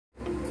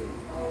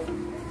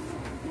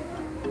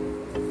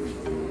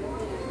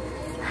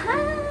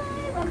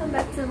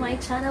my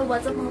channel.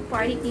 What's up mga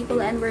party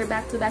people, and we're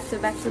back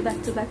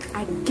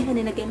again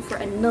and again for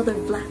another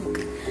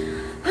vlog.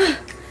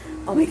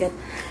 Oh my god.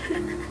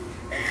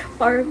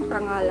 Parang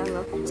nga lang,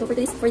 no? So for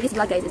this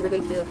vlog guys, is we're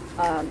going to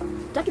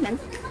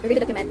document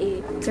a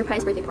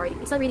surprise birthday party.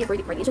 It's not really a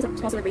birthday party, it's just a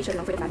small celebration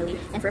for the family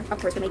and for,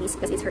 of course, for my niece,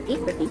 because it's her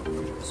 8th birthday.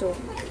 So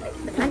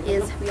the plan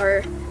is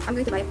I'm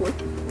going to buy a pool.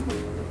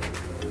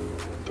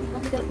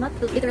 Not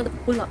literal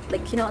pool, not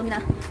like, you know, I'm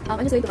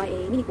just going to buy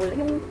a mini pool,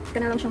 yung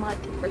kana lang siyang mga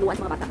perluan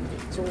sa mga bata.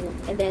 So,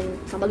 and then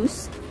some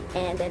balloons,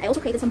 and then I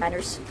also created some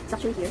banners. It's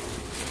actually here.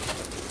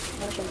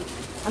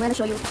 I'm gonna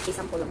show you a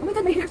sample. Oh my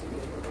god, my hair!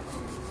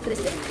 So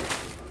this is it.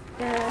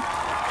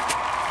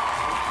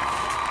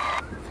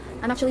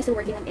 I'm actually still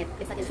working on it.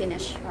 It's not yet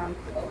finished.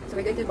 So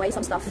we're going to buy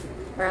some stuff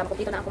para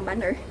makomplito na akong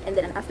banner, and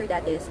then after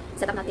that is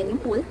set up natin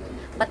yung pool.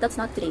 But that's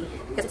not today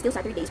because it's still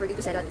Saturday, so we're going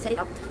to set it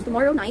up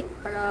tomorrow night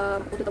para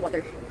go to the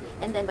water.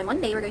 And then by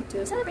Monday, we're going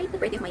to celebrate the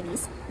birthday of my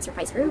niece and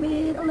surprise her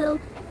with a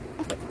little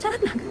effort. Charot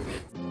lang.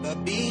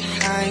 But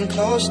behind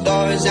closed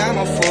doors, I'm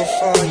a fool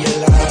for your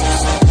love.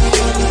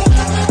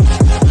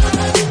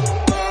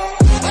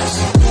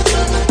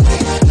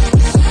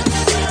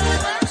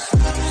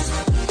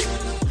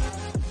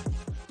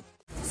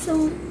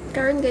 So,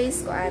 karon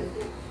guys, kuan.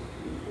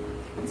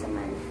 Sa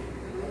man.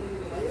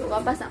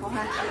 Guwapas ako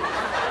ha.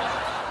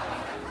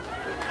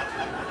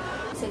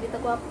 Sige, dito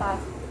guwapa.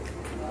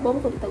 Bong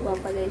ko dito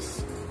guwapa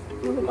guys.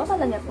 Guwapa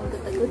lang yan kung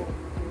dito.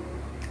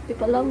 Di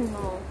pa lang,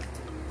 no.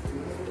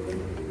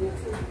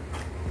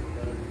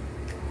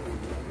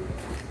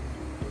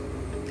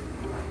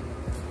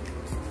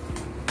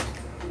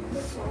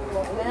 So,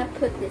 I'm gonna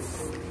put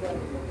this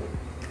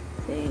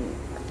thing.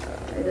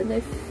 I don't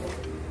know if...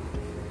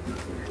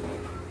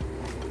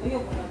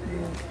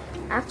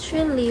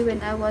 Actually, when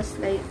I was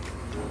like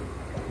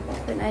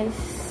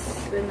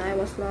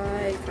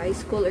high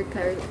school or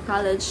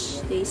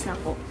college days na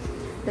ko,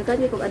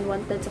 nagkagay ko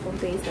unwanted sa kong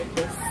face like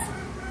this.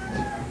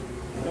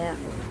 Yeah.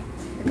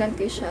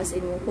 Nagkagay siya as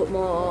in mo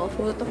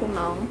photo ko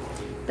now.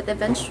 But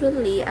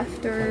eventually,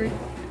 after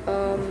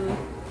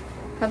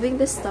having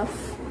this stuff,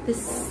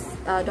 this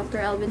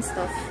Dr. Alvin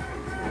stuff,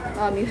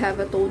 you have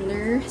a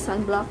toner,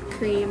 sunblock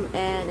cream,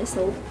 and a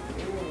soap.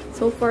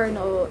 So far,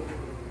 no,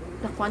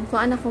 nakuan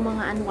ako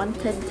mga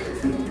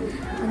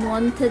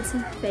unwanted sa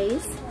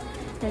face.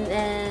 And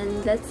then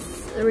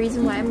that's the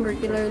reason why I'm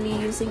regularly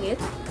using it.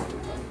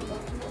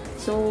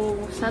 So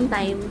some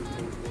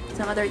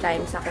other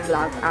time sa aking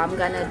vlog, I'm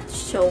gonna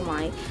show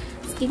my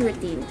skin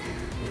routine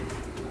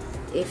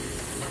if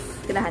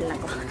kailangan lang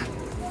ko.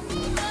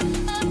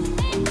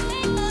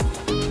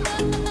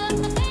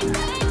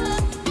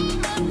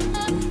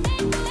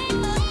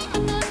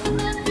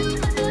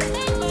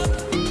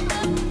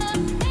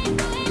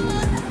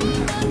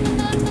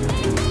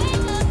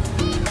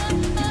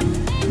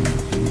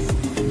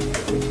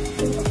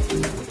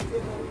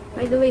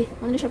 By the way,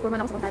 ano siya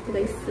forma ako sa tattoo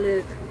guys.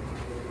 Look.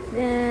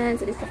 Then,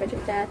 so this is the French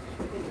that.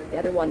 The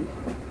other one.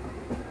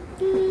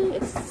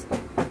 It's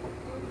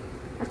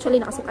actually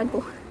nakasukan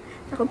ko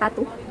sa akong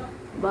tattoo.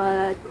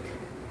 But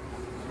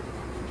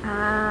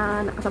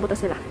nakasabot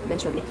sila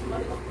eventually.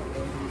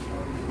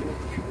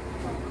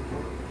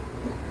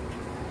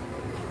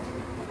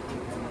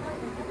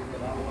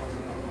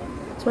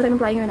 So what I'm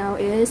applying right now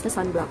is the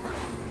sunblock.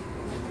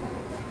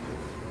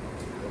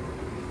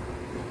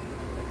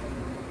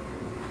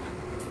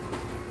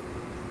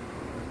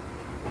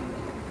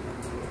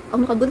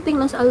 Ang good thing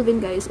lang sa Alvin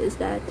guys is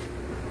that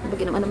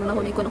ginawa naman ako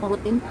na akong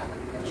routine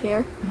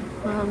share.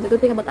 The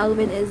good thing about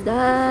Alvin is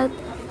that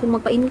kung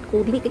magpainit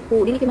ko, dili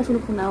kay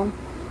masunog ko now.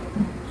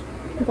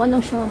 Kuha lang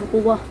siya,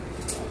 makuha.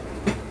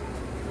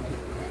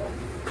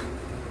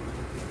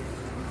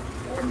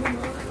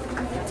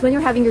 So when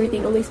you're having your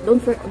routine, always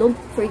don't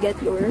forget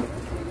your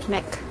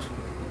neck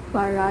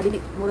para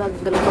dili mo lang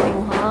galawin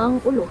mo hang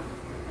ulo.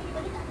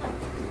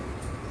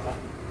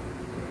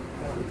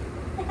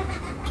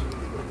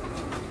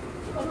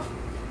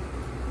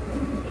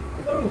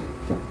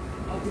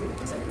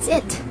 That's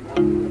it.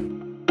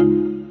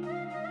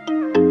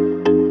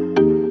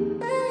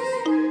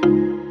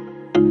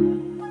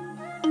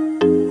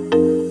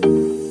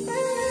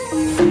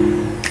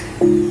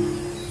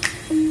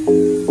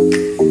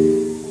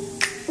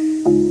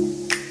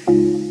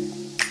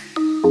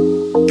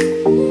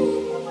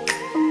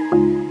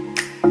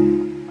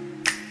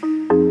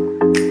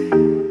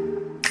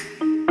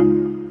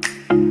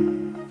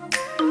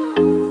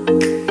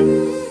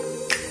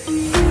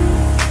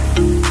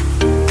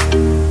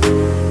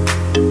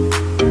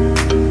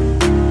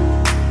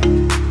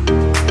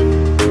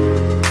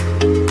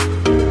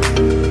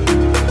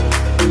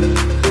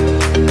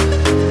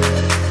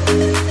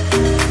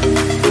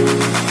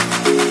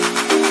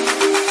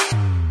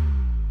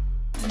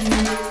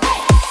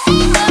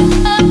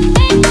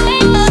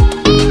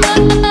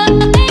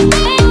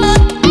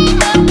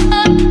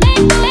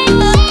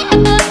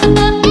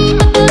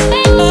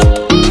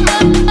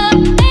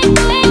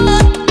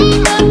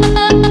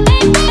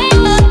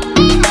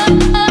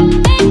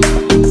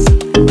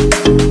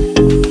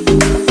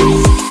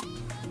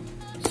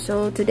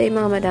 today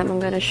mga madam,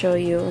 I'm gonna show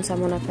you kung saan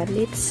mo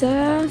napalit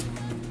sa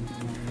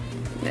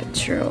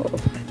Metro.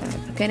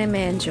 Okay na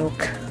man,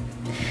 joke.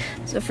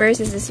 So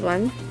first is this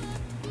one.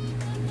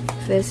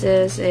 This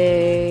is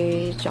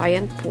a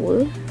giant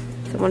pool.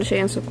 So muna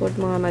siya yung sukod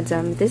mga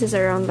madam. This is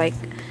around like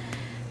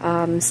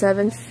 7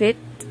 feet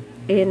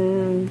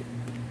in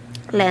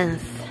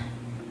length.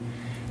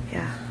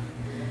 Yeah.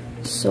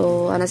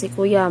 So ana si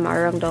kuya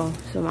maarang daw.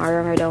 So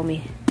maarang daw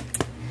mi.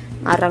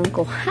 Maarang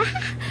ko.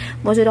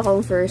 Mo jud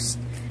akong first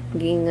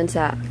gingan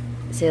sa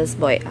sales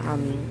boy.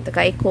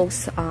 Taka-ikog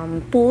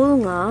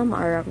pool nga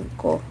maarang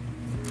ko.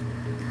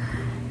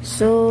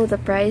 So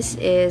the price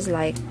is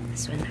like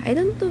this one. I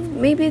don't know,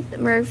 maybe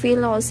may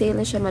feel ako sale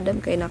na siya madam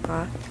kay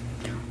naka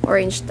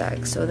orange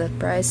tag. So the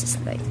price is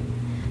like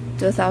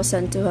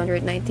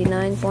 2,299.75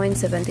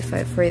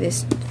 for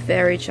this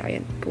very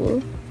giant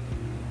pool.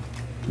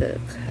 Look,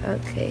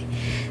 okay.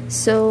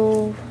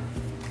 So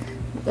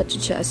got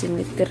siya as in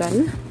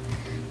literal.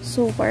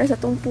 So para sa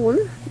tong pool,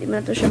 di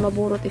man to siya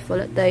maburot if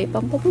wala tayo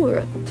pang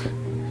paburot.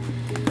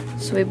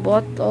 So we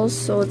bought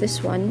also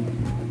this one.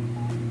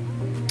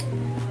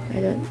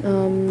 I don't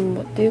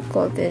what do you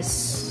call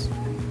this?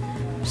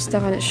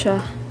 Basta ka na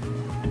siya.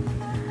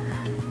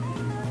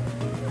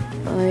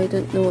 I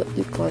don't know what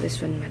you call this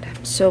one, madam.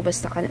 So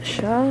basta ka na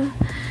siya.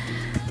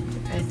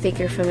 I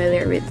think you're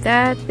familiar with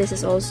that. This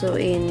is also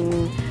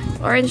in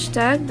orange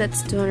tag.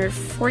 That's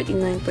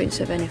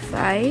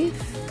 249.75.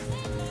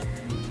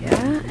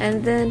 Yeah,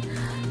 and then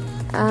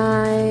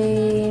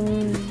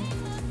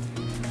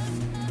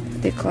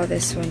what do you call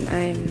this one?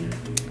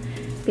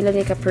 Pila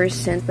ni ka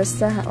percent.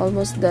 Basta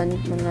almost done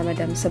mga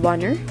madam sa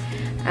banner.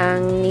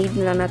 Ang need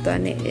lang na to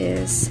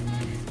is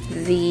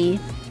the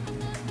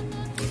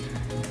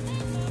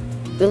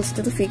we'll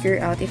still figure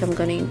out if I'm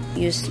gonna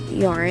use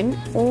yarn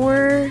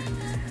or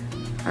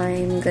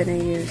I'm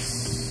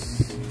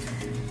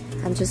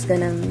just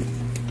gonna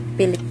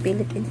pilit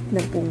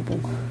na pungpung.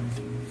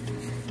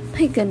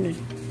 Ay, ganun.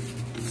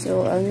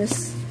 So, I'll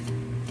just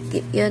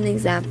give you an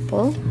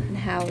example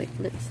on how it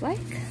looks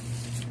like.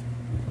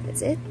 That's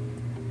it.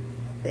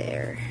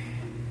 There.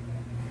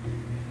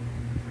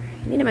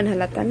 Hindi naman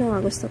halata no.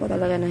 Gusto ko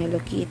talaga ng Hello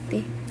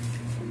Kitty.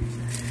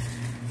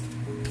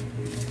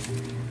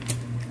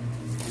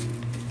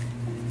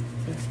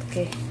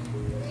 Okay.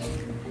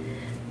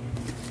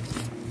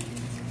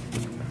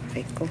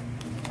 Okay, cool.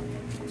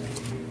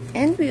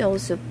 And I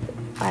also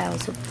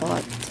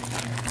bought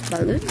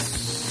balloons.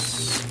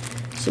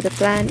 So the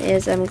plan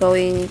is I'm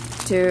going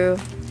to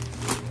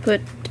put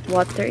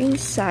water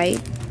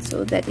inside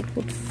so that it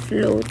would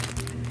float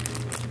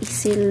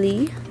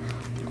easily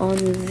on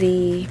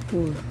the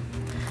pool.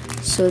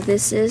 So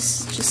this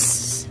is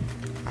just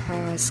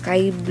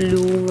sky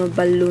blue nga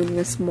balloon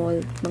nga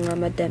small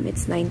mga madam.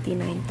 It's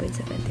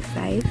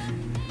 99.75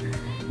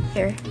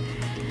 here.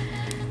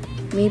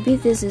 Maybe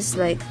this is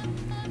like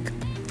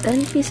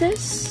 10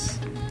 pieces.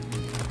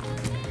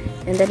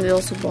 And then we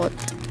also bought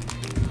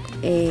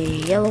a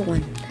yellow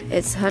one.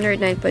 It's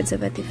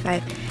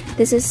 109.75.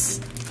 This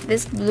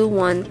blue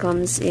one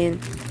comes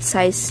in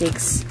size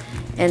 6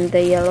 and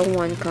the yellow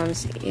one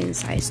comes in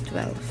size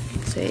 12.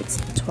 So it's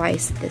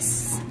twice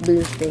this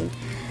blue thing.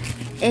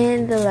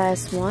 And the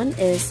last one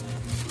is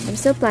I'm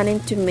still planning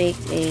to make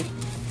a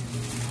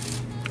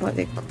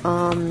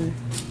I'm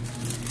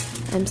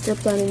still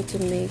planning to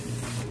make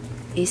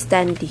a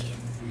standee.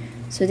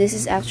 So this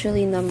is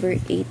actually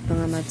number 8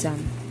 mga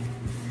madam.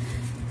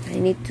 I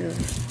need to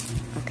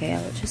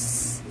I'll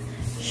just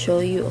show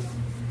you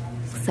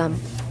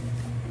some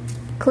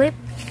clip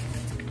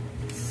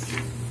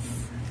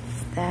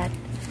that.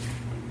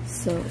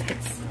 So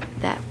it's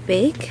that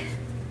big.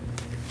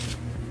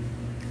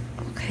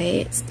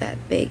 Okay, it's that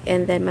big.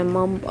 And then my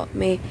mom bought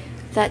me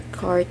that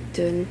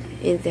cartoon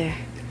in there.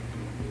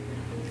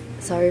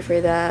 Sorry for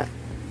the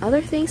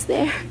other things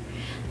there.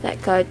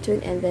 That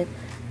cartoon, and then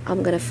I'm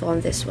gonna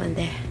film this one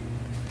there.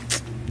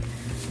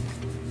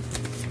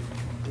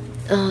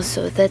 Oh,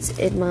 so that's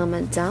it mga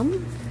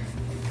madam.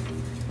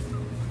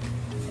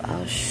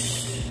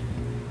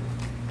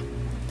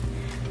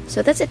 So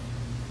that's it.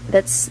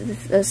 That's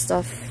the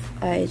stuff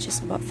I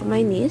just bought for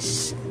my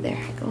niece. There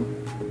I go.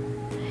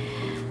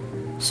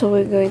 So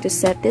we're going to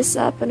set this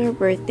up on her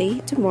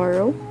birthday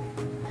tomorrow.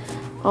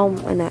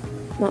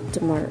 Not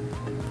tomorrow.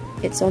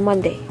 It's on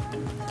Monday.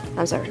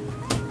 I'm sorry.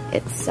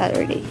 It's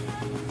Saturday.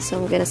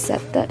 So I'm gonna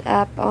set that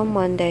up on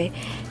Monday,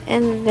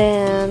 and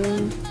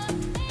then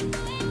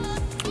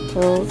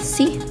we'll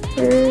see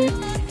her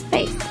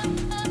face.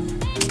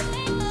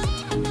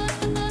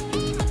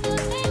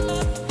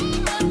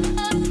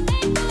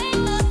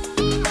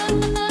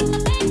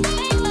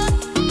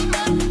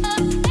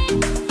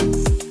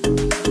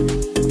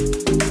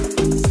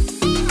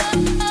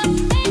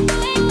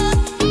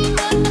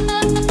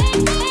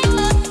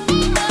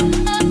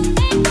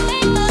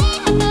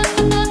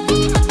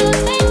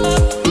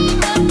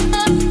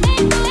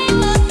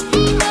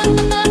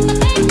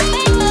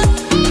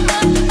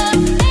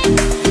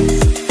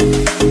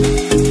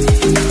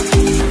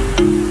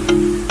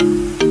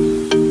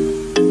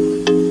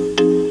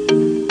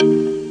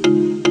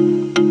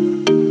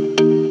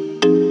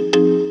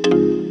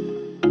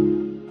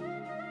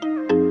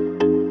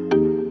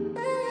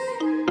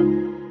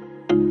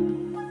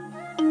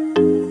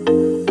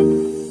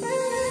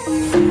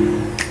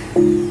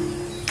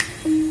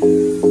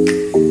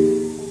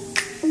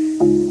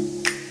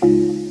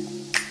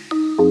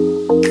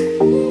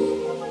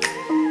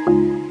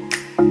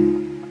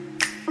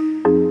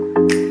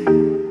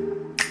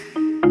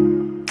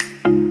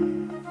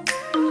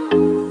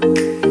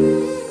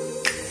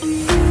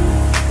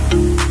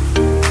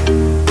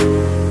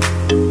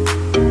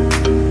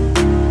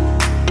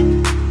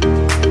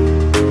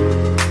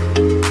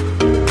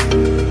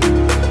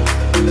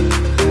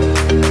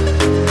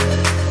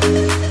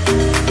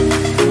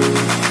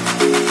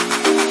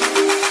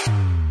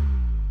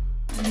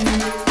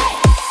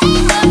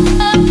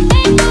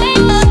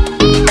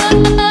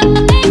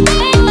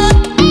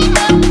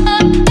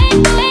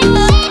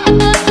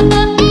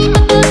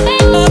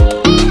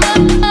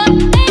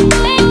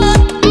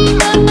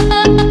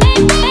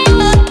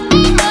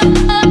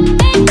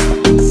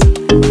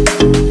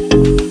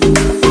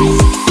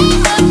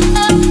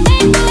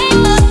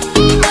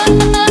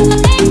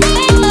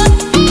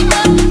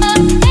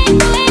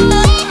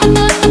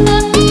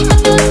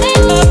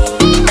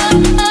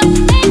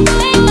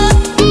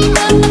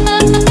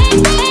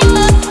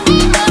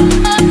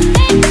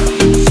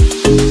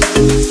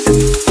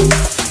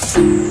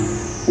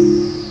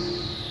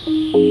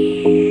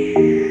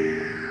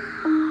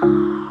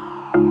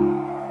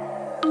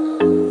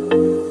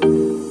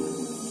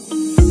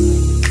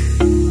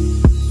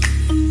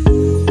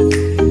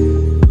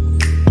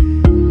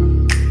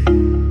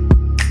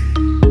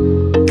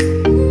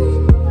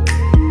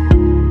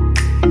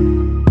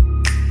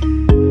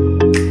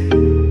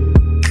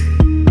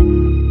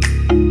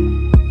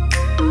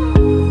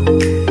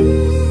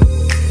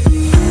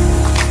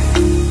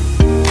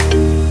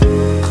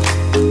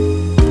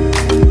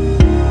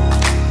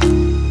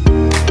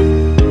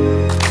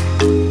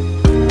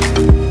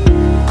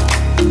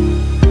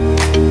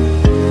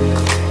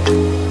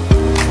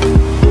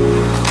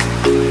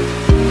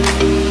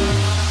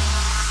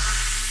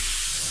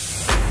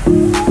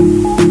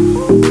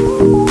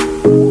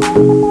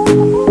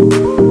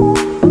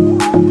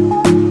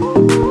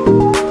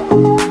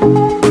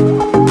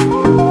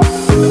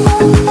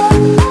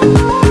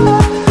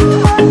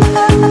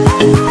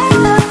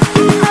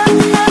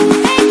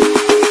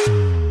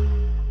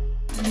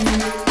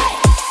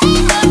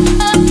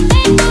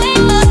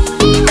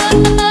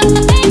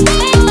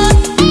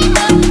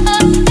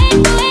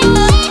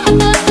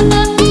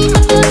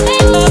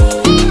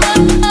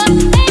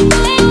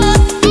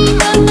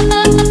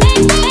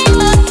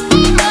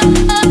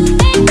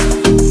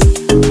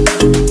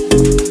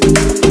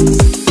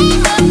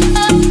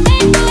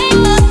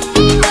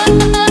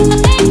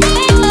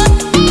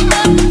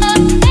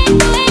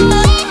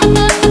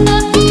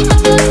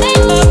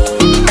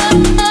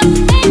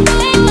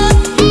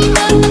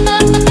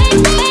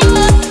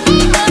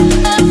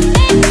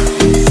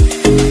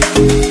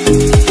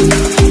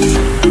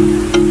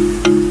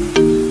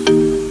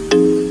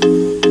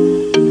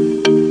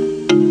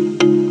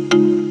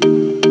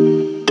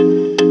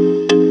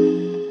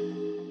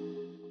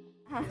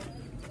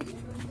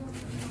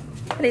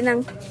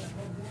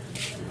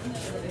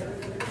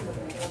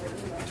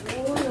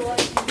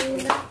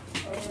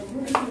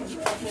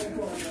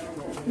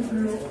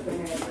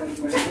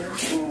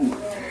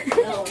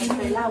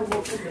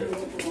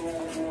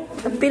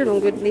 Apil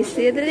mong goodness.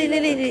 Dali.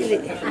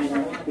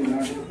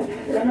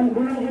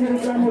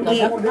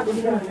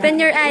 Open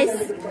your eyes.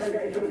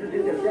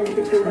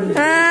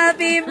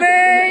 Happy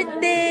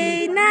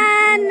birthday,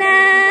 Nana.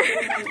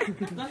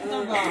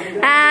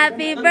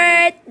 Happy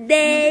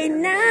birthday,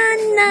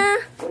 Nana.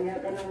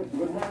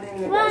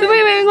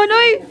 Sabay, may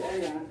ngunoy.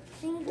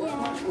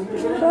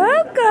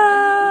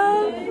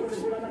 Welcome.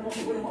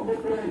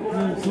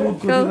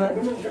 Go.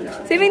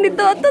 Siming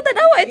dito. Ito,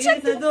 tanawa. Check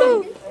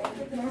dito.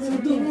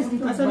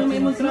 Asa na may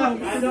montra?